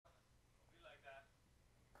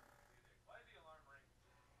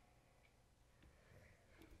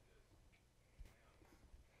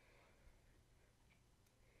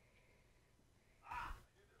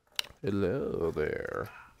Hello there.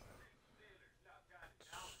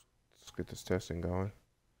 Let's get this testing going.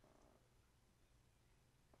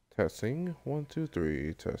 Testing. One, two,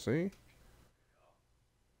 three. Testing.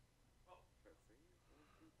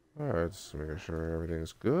 Alright, just making sure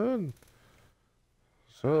everything's good.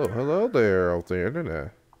 So, hello there out the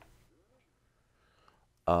internet.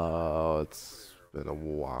 It's been a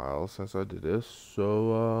while since I did this,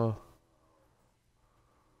 so,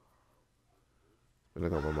 it's been a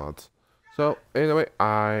couple months. So, anyway,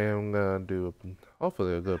 I am gonna do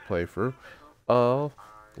hopefully a good playthrough of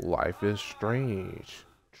Life is Strange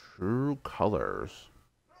True Colors.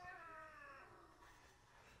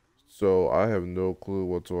 So I have no clue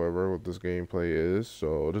whatsoever what this gameplay is.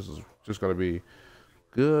 So this is just gonna be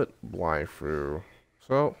good blind through.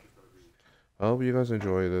 So I hope you guys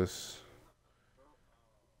enjoy this.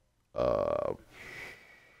 Uh,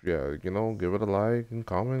 yeah, give it a like and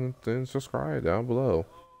comment and subscribe down below.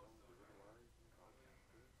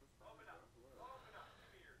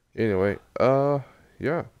 Anyway,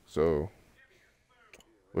 yeah. So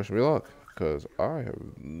wish me luck, cause I have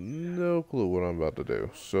no clue what I'm about to do.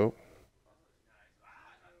 So,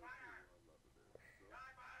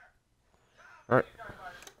 all right,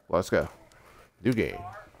 let's go. New game.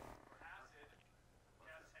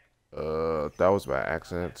 That was by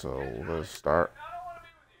accident, so we're gonna start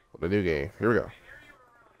with a new game. Here we go.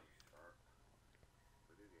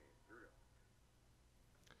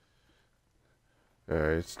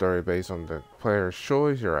 Story based on the player's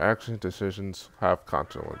choice. Your action decisions have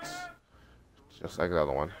consequence. Just like the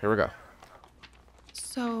other one. Here we go.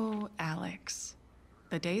 So, Alex,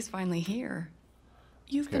 the day's finally here.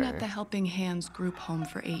 You've been at the Okay. Helping Hands group home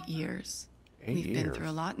for 8 years. 8 We've been through a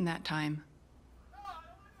years. lot in that time.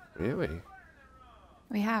 Really?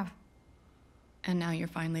 We have. And now you're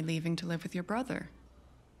finally leaving to live with your brother.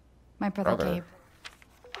 My brother Brother. Gabe.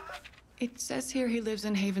 It says here he lives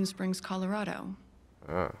in Haven Springs, Colorado.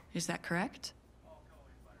 Ah. Is that correct?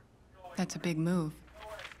 That's a big move.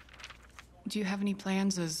 Do you have any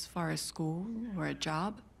plans as far as school or a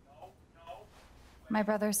job? My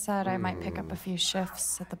brother said I might pick up a few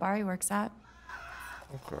shifts at the bar he works at.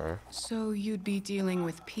 Okay. So you'd be dealing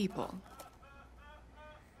with people.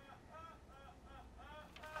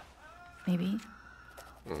 Maybe.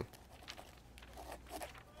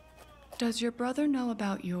 Does your brother know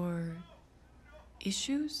about your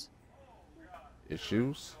issues?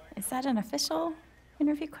 Issues? Is that an official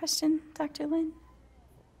interview question, Dr. Lin?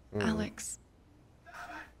 Alex,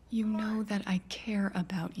 you know that I care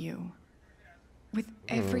about you. With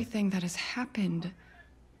everything that has happened,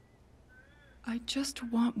 I just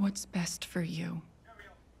want what's best for you.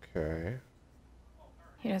 Okay.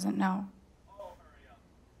 He doesn't know.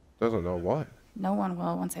 Doesn't know what. No one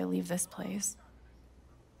will once I leave this place.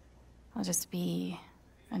 I'll just be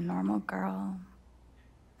a normal girl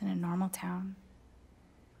in a normal town.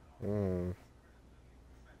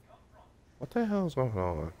 What the hell is going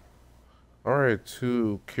on? Alright,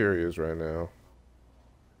 too curious right now.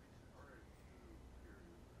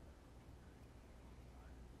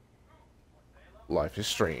 Life is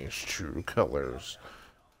Strange True Colors.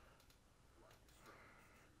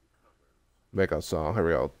 Make a song. Here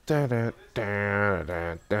we go. Da da da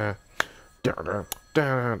da da da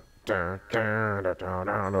da da da da da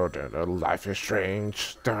da da. Life is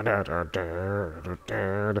strange. Da da da da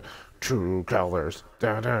da da. True colors.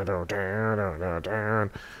 Da da da da da da.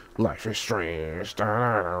 Life is strange.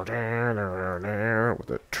 Da da da da da. With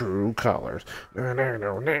the true colors. Da da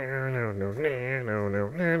da da da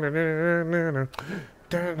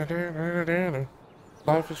da da.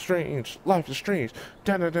 Life is strange. Life is strange.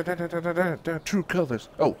 Da da da da da da da da. True colors.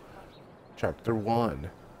 Oh, chapter 1.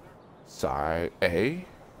 Side A.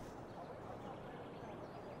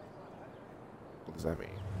 What does that mean?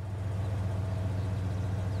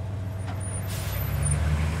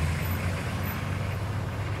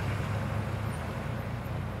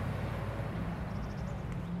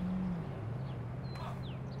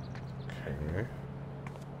 Okay.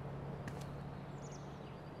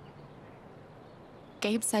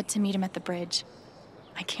 Gabe said to meet him at the bridge.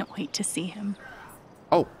 I can't wait to see him.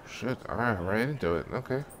 Oh, shit. Alright, right into it.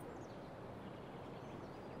 Okay.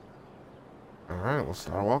 Alright, let's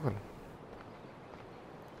start walking.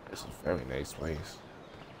 This is a very nice place.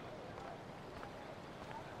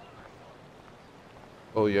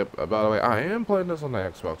 Oh, yep. By the way, I am playing this on the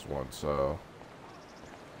Xbox One, so...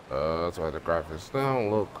 that's why the graphics don't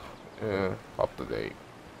look, up to date.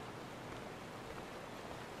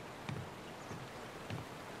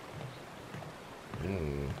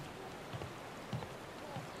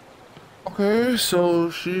 Okay, so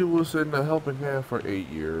she was in the helping hand for 8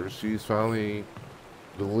 years. She's finally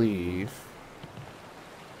leave.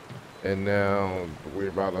 And now we're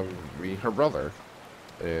about to meet her brother.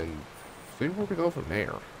 And see where we go from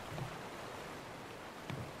there.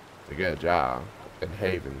 To get a job in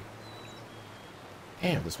Haven.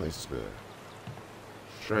 Damn, this place is good.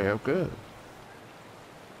 Straight up good.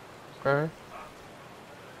 Okay.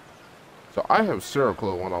 So I have zero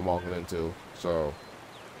clue what I'm walking into. So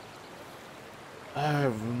I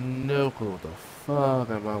have no clue what the fuck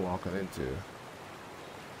am I walking into.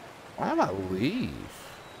 Why am I leave?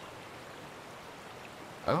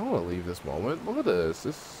 I don't want to leave this moment. Look at this.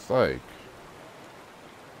 This is like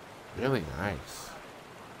really nice.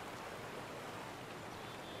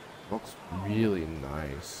 Looks really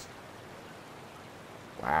nice.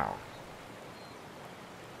 Wow.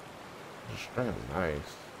 Just straight up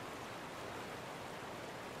nice.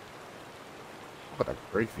 What a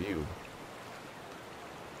great view.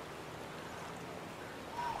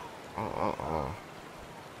 Oh,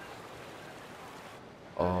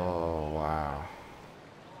 wow.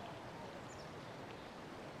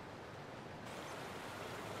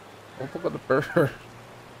 Oh, look at the bird.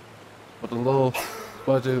 With a little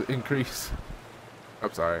budget increase.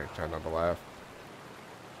 I'm sorry, trying not to laugh.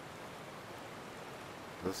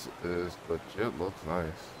 This is legit, looks nice.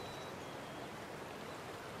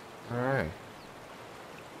 Alright.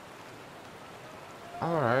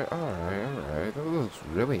 Alright. That looks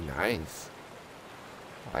really nice.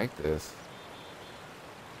 I like this.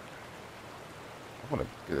 I want to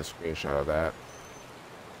get a screenshot of that.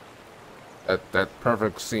 That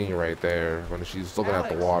perfect scene right there when she's looking at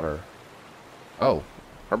the water. Oh,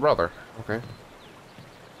 her brother. Okay.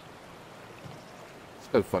 It's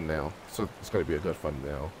good fun now. So it's gonna be a good fun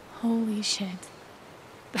now. Holy shit.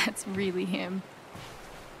 That's really him.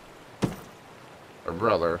 Her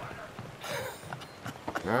brother.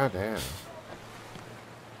 God damn.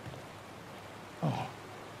 Oh,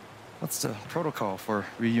 what's the protocol for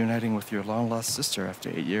reuniting with your long-lost sister after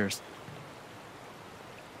 8 years?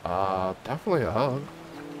 Definitely a hug.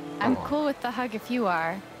 I'm cool with the hug if you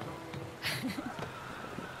are.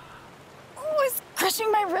 Oh, is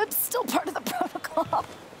crushing my ribs still part of the protocol?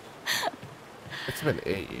 It's been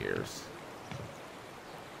 8 years.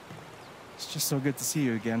 It's just so good to see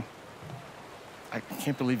you again. I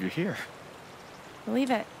can't believe you're here.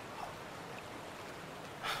 Believe it.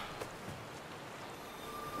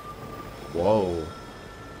 Whoa.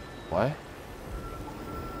 What?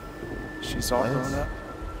 She's all grown up.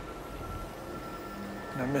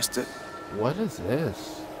 And I missed it. What is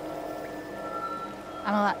this?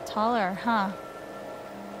 I'm a lot taller, huh?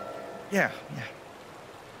 Yeah.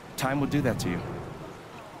 Time will do that to you.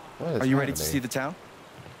 What is Are you ready to happening? see the town?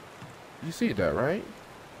 You see that, right?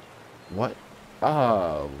 What?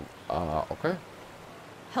 Okay.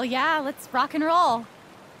 Hell yeah, let's rock and roll.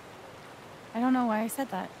 I don't know why I said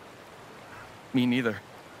that. Me neither.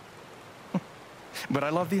 But I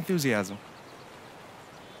love the enthusiasm.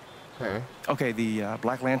 Okay. Okay, the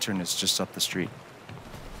Black Lantern is just up the street.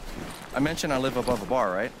 I mentioned I live above a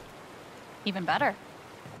bar, right? Even better.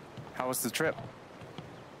 How was the trip?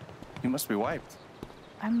 You must be wiped.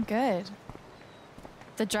 I'm good.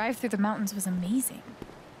 The drive through the mountains was amazing.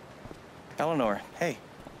 Eleanor, hey,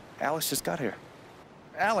 Alex just got here.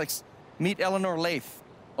 Alex, meet Eleanor Lath,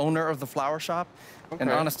 owner of the flower shop, and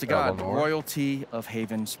Okay, honest to God, Eleanor. royalty of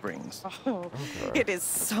Haven Springs. Oh, Okay. it is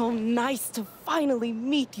so nice to finally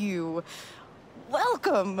meet you.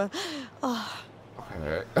 Welcome. Oh,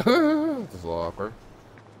 Okay. This is a little awkward.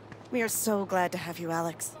 we are so glad to have you,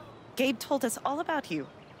 Alex. Gabe told us all about you.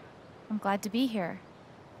 I'm glad to be here.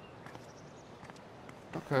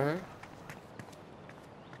 Okay.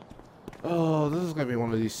 Oh, this is gonna be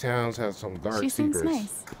one of these towns has some dark She secrets. seems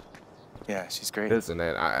nice. Yeah, she's great. Isn't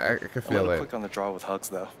it? I can I'm feel gonna it. click on the draw with hugs,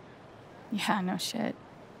 though. Yeah, no shit.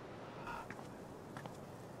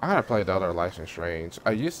 I gotta play the other Life is Strange.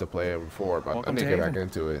 I used to play it before, but Welcome I need to to get back Haven.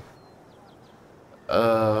 into it.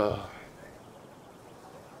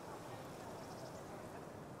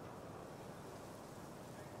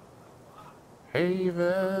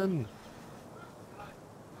 Haven.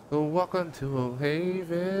 Welcome to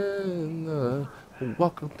Haven.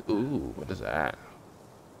 Welcome to. Ooh, what is that?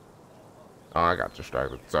 Oh, I got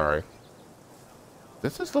distracted. Sorry.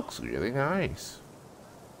 This just looks really nice.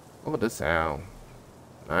 Look at this sound.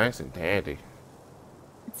 Nice and dandy.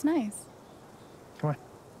 It's nice. Come on.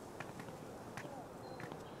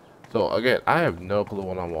 So again, I have no clue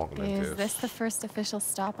what I'm walking into. Is this the first official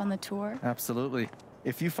stop on the tour? Absolutely.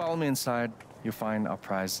 If you follow me inside, you'll find our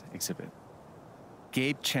prize exhibit.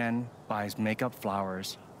 Gabe Chen buys makeup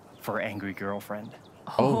flowers for angry girlfriend.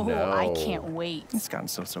 Oh, no. I can't wait. It's gotten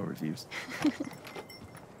so-so reviews.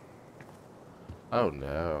 Oh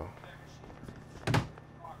no.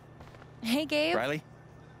 Hey, Gabe. Riley,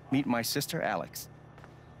 meet my sister Alex.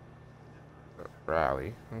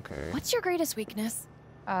 Riley. Okay. What's your greatest weakness?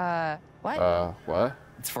 What? What?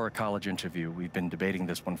 It's for a college interview. We've been debating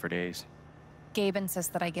this one for days. Gabe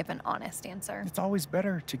insists that I give an honest answer. It's always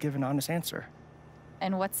better to give an honest answer.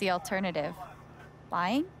 And what's the alternative?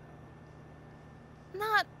 Lying?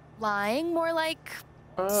 Not lying, more like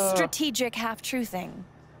strategic half-truthing.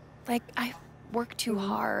 Like, I work too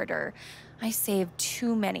hard or I save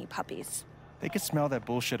too many puppies. They could smell that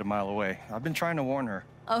bullshit a mile away. I've been trying to warn her.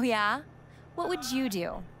 Oh, yeah? What would you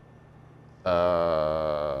do?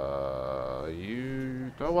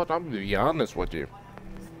 You know what? I'm gonna be honest with you.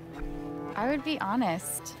 I would be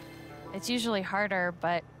honest. It's usually harder,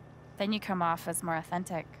 but then you come off as more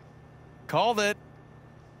authentic. Called it.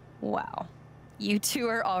 Wow. You two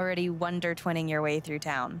are already wonder twinning your way through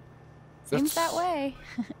town. Seems that That's- way.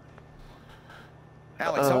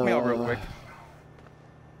 Alex, help me out real quick.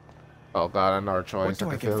 Oh god, another choice. What do I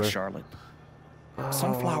can get feel for it. Charlotte?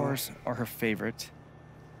 Sunflowers are her favorite,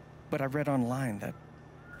 but I read online that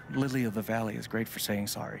Lily of the Valley is great for saying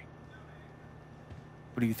sorry.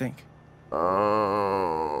 What do you think?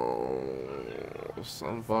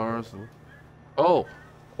 Sunflowers.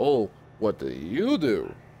 Oh, what do you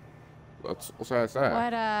do? What's that?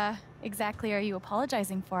 What, exactly are you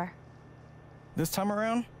apologizing for? This time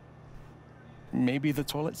around, maybe the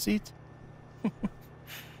toilet seat?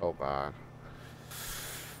 Oh god.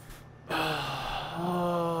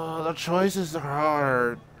 The choices are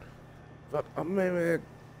hard. But maybe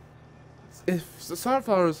if the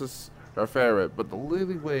sunflowers is her favorite, but the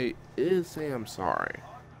lily way is say I'm sorry.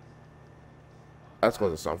 Let's go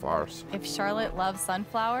to sunflowers. If Charlotte loves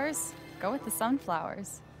sunflowers, go with the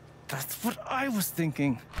sunflowers. That's what I was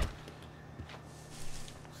thinking.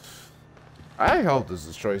 I hope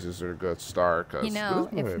this choices are a good start, cause You know,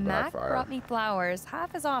 this may if Mac backfire. brought me flowers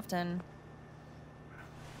half as often,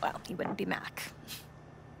 well, he wouldn't be Mac.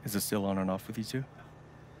 Is it still on and off with you two?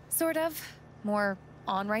 Sort of. More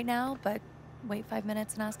on right now, but wait 5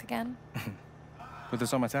 minutes and ask again. Put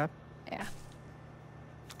this on my tab? Yeah.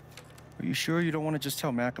 Are you sure you don't want to just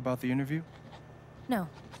tell Mac about the interview? No,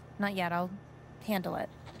 not yet. I'll handle it.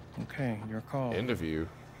 Okay, your call. Interview.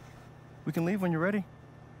 We can leave when you're ready.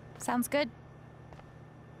 Sounds good.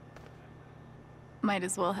 Might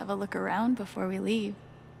as well have a look around before we leave.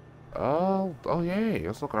 Oh yay!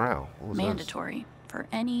 Let's look around. What was this? Mandatory for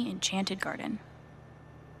any enchanted garden.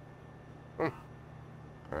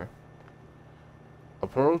 Okay.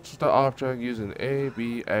 Approach the object using A,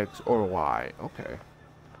 B, X, or Y. Okay.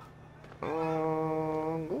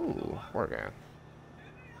 Ooh, work again.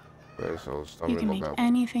 Okay, so let You me can look make up.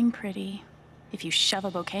 anything pretty if you shove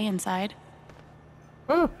a bouquet inside.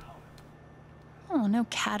 Huh. Oh, no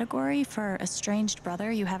category for estranged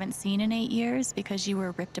brother you haven't seen in 8 years because you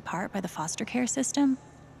were ripped apart by the foster care system?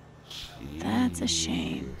 That's a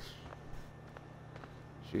shame.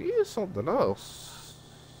 She is something else.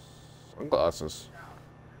 Sunglasses.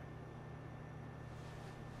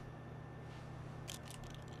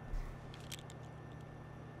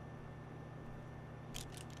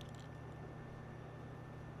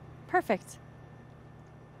 Perfect.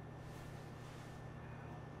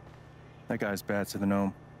 That guy's bad to the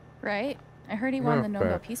gnome. Right? I heard he won the Not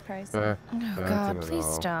Nobel bad. Peace Prize. Oh, Back God, to the please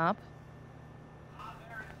doll. stop.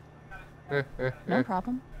 No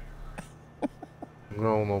problem.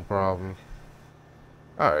 No problem.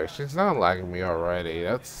 Alright, she's not liking me already.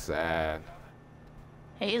 That's sad.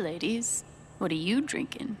 Hey, ladies. What are you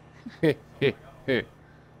drinking? It is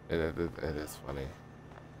funny.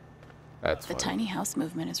 That's The funny. tiny house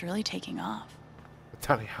movement is really taking off. The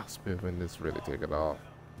tiny house movement is really taking off.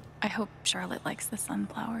 I hope Charlotte likes the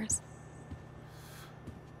sunflowers.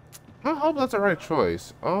 I hope that's the right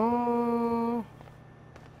choice. Oh.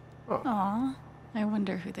 Aw, I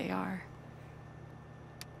wonder who they are.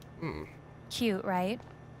 Cute, right?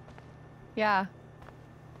 Yeah.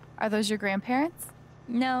 Are those your grandparents?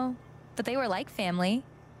 No, but they were like family.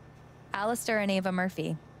 Alistair and Ava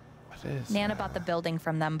Murphy. What is Nana bought the building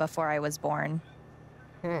from them before I was born.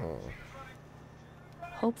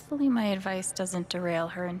 Hopefully my advice doesn't derail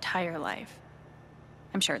her entire life.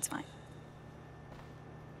 I'm sure it's fine.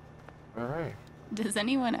 Alright. Does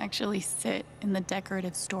anyone actually sit in the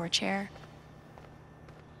decorative store chair?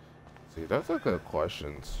 See, that's a good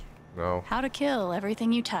question. No. How to Kill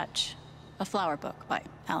Everything You Touch. A flower book by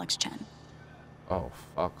Alex Chen. Oh,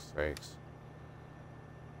 fuck's sakes.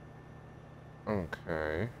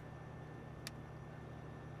 Okay.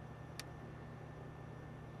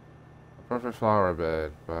 A Perfect Flower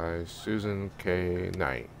Bed by Susan K.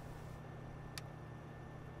 Knight.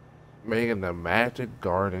 Making the Magic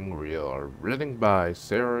Garden real. Written by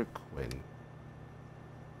Sarah Quinn.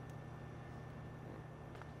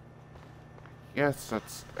 Yes,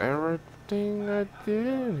 that's everything I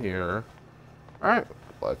did here. Alright,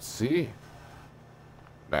 let's see.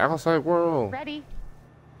 The outside world. Ready?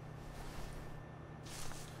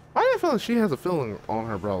 Why do I feel like she has a feeling on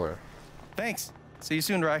her brother? Thanks. See you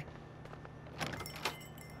soon, Rye.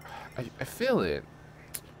 I feel it.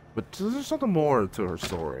 But there's something more to her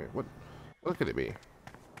story. What could it be?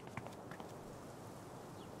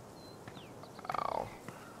 Oh.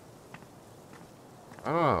 I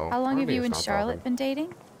don't know. How long Part of have me you is and not Charlotte talking. been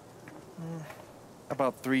dating?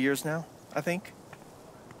 About 3 years now, I think.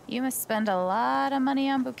 You must spend a lot of money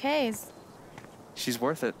on bouquets. She's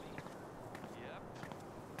worth it.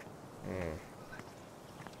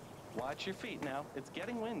 Watch your feet now. It's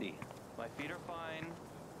getting windy. My feet are fine.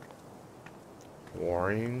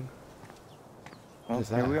 Worrying. Well, is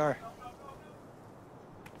here that? we are.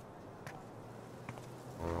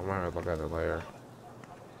 Oh, I might look at it later.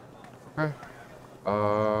 Okay.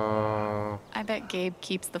 I bet Gabe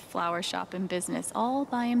keeps the flower shop in business all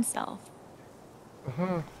by himself.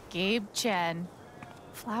 Gabe Chen.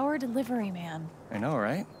 Flower delivery man. I know,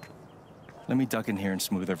 right? Let me duck in here and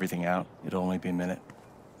smooth everything out. It'll only be a minute.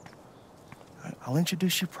 I'll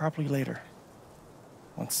introduce you properly later.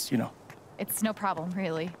 Once, you know. It's no problem,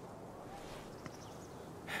 really.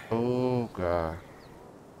 Oh god.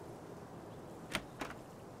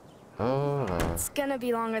 Oh, It's gonna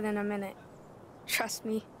be longer than a minute. Trust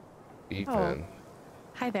me. Ethan.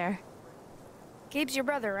 Hi there. Gabe's your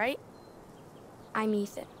brother, right? I'm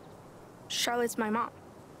Ethan. Charlotte's my mom.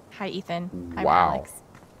 Hi, Ethan. I'm Wow. Alex.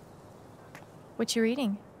 What you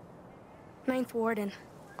reading? Ninth Warden.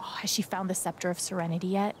 Oh, has she found the Scepter of Serenity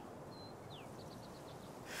yet?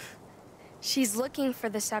 She's looking for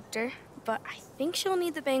the scepter, but I think she'll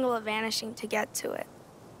need the Bangle of Vanishing to get to it.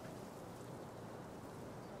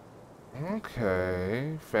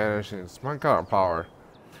 Okay. Vanishing. My god, power.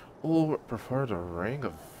 Ooh, prefer the Ring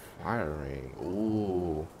of Firing.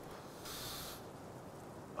 Ooh.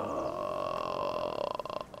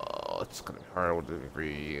 It's gonna be hard with the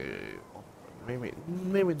degree.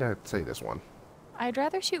 Maybe not say this one. I'd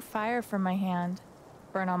rather shoot fire from my hand.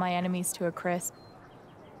 Burn all my enemies to a crisp.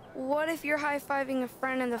 What if you're high-fiving a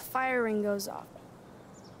friend and the fire ring goes off?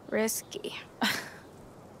 Risky.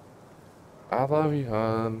 I love you,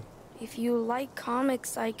 hon. If you like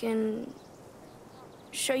comics, I can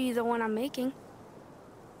show you the one I'm making.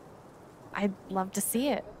 I'd love to see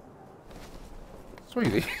it.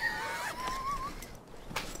 Sweetie.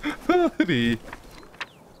 Buddy.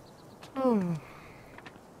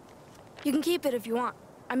 You can keep it if you want.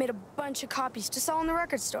 I made a bunch of copies to sell in the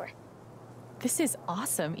record store. This is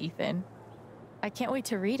awesome, Ethan. I can't wait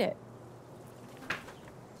to read it.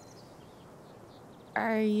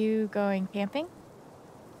 Are you going camping?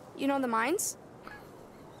 You know the mines?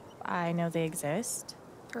 I know they exist.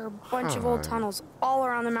 There are a bunch of old Hi. tunnels all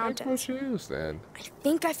around the What mountains. you use then? I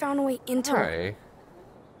think I found a way into it.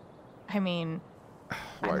 Hi. I mean, Oh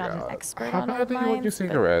I'm my not an god. expert How on about old do you want your mines, but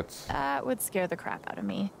cigarettes? that would scare the crap out of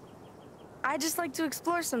me. I just like to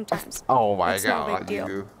explore sometimes. Oh my It's no god, big deal.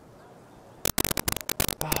 you.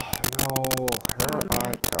 Oh no, here Oh, I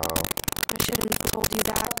man. come. I shouldn't have told you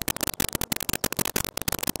that.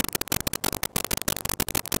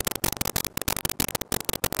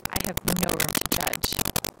 I have no room to judge.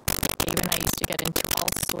 Gabe and I used to get into all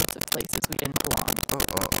sorts of places we didn't belong.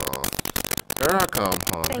 Here I come,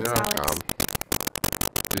 hon. Thanks, Here I Alex. come.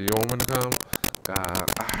 Do you want me to come? God,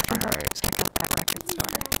 alright. Check out that record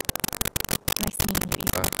store. Nice meeting you,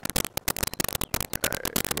 Ethan.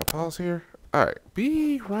 Alright, can I pause here? Alright,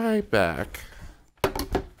 be right back.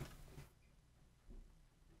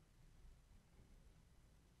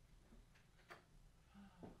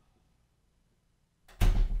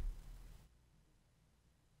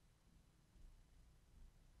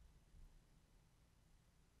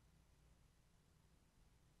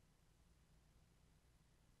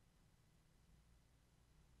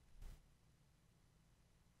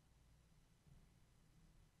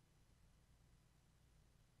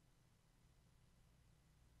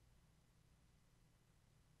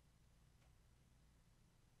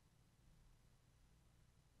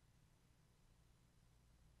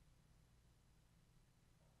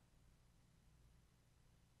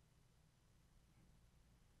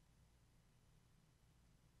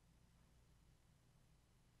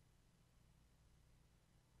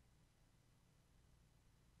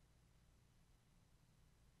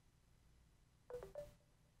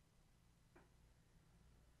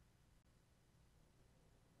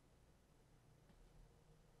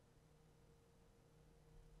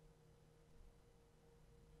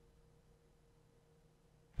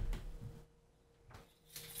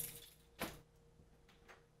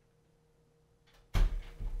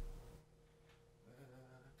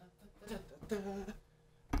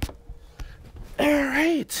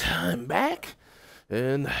 Alright, I'm back.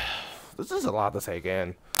 And this is a lot to take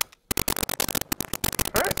in.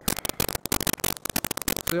 Alright.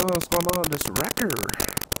 See what's going on in this record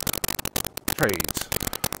trades.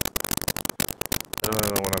 I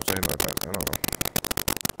don't know what I'm saying like that. I don't know.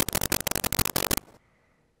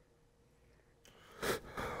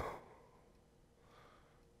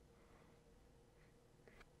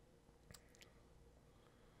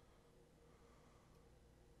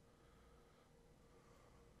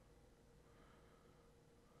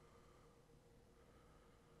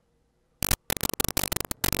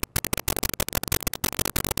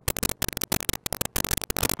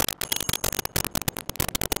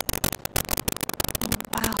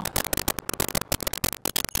 Wow.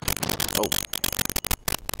 Oh.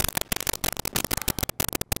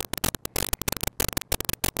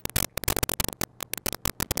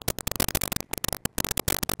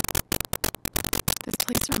 This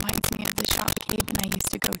place reminds me of the shop Caven I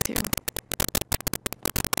used to go to.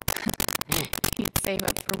 He'd save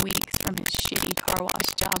up for weeks from his shitty car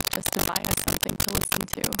wash job just to buy us something to listen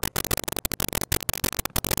to.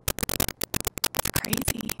 It's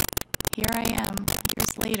crazy. Here I am,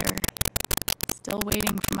 years later, still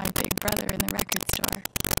waiting for my big brother in the record store.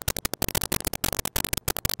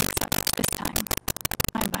 Except this time,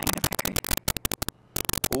 I'm buying the record.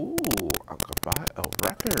 Ooh, I could buy a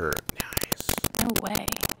record. Nice. No way.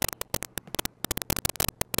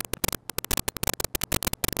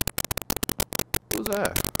 Who's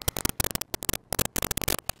that?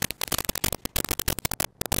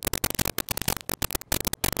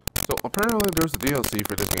 So apparently there's a DLC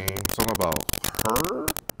for this game. Something about her.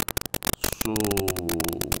 So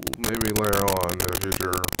maybe later on in the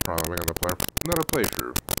future, probably gonna play another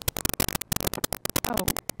playthrough. Oh,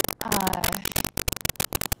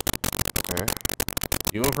 Okay.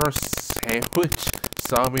 Universe sandwich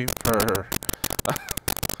zombie per.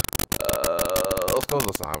 Let's go with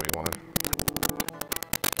the zombie one.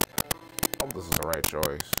 Hope this is the right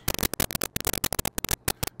choice.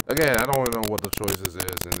 Again, I don't even know what the choices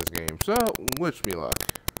is in this game, so wish me luck.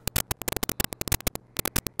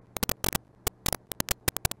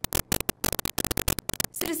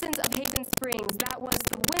 Citizens of Haven Springs, that was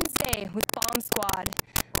the Wednesday with Bomb Squad.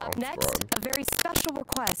 Up Bomb next, Squad. a very special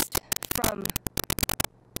request from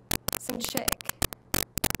some chick.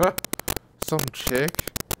 Huh? Some chick?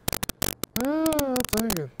 I'll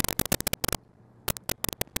take it.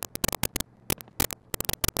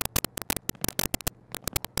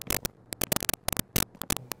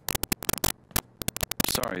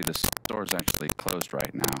 Sorry, the store's actually closed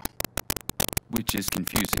right now. Which is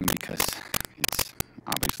confusing because it's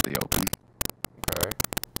obviously open. Okay.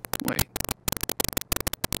 Wait.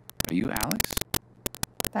 Are you Alex?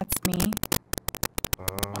 that's me.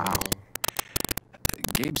 Wow.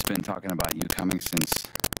 Gabe's been talking about you coming since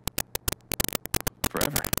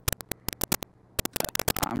forever.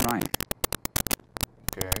 I'm Ryan.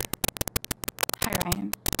 Okay. Hi,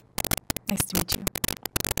 Ryan. Nice to meet you.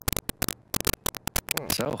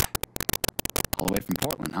 So, all the way from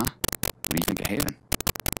Portland, huh? What do you think of Haven?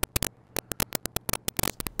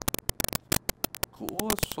 Cool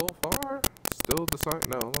so far. Still decide.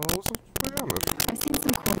 No, let's be honest. I've seen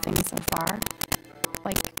some cool things so far.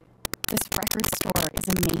 Like, this record store is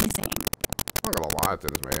amazing. I'm not gonna lie to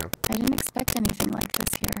this man. I didn't expect anything like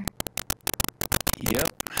this here. Yep.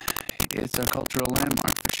 It's a cultural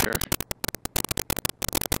landmark for sure.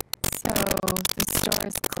 So, the store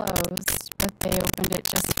is closed, but they opened it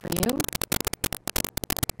just for you?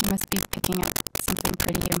 You must be picking up something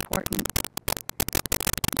pretty important.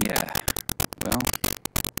 Yeah. Well,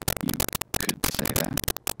 you could say that.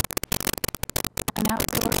 An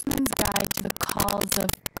outdoorsman's guide to the calls of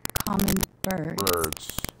common birds.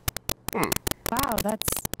 Birds. Wow, that's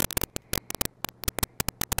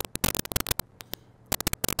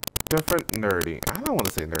Different nerdy. I don't want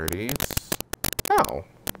to say nerdy. It's no.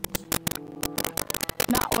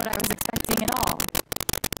 not what I was expecting at all.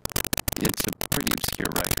 It's a pretty obscure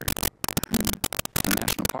record. The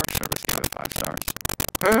National Park Service gave it 5 stars.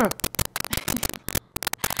 Huh?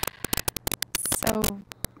 So,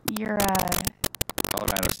 you're,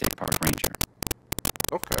 Colorado State Park Ranger.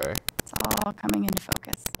 Okay. it's all coming into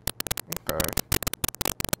focus. Okay.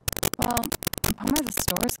 Well, Bummer the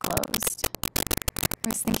store's closed. I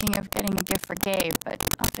was thinking of getting a gift for Gabe, but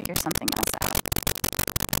I'll figure something else out.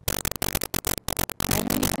 I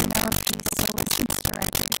don't even know if he still listens to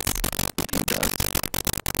records. He does.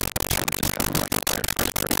 I was just got a record player for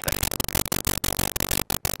his birthday.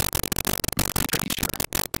 I'm pretty sure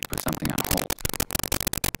he put something on hold.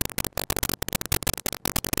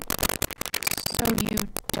 So you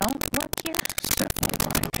don't work here?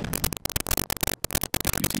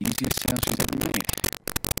 easiest sale she's ever made.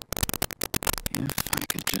 If I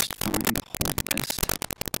could just find the whole list.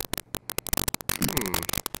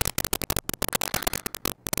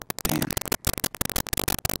 Damn.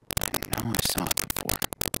 I know I saw it before.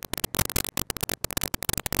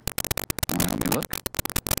 Wanna help me look?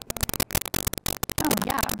 Oh,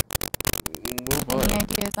 yeah. Any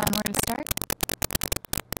ideas on where to start?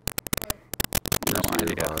 No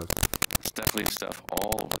idea. There's definitely stuff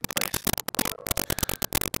all over the place.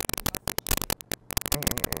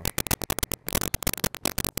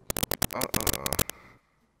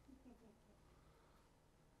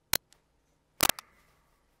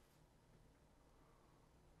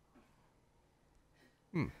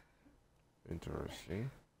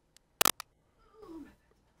 Interesting.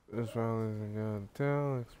 This file isn't gonna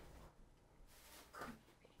tell.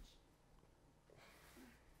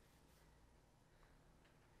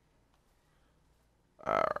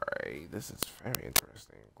 Alright, this is very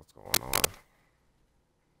interesting. What's going on?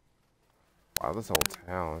 Wow, this whole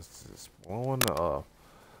town is just blowing up.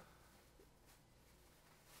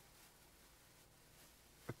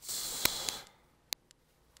 It's...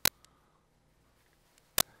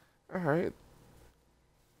 Alright.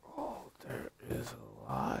 Oh, there is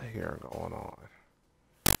a lot here going on.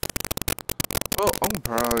 Well, I'm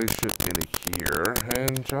probably should end it here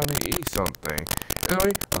and try to eat something.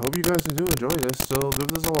 Anyway, I hope you guys do enjoy this, so give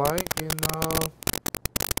this a like and,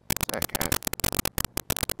 that cat.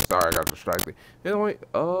 Sorry, I got distracted. Anyway,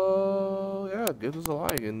 yeah, give us a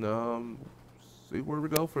like and, see where we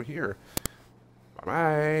go from here.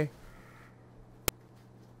 Bye-bye.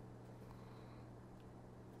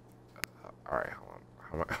 Alright,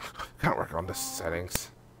 hold on. Can't work on the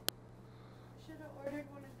settings.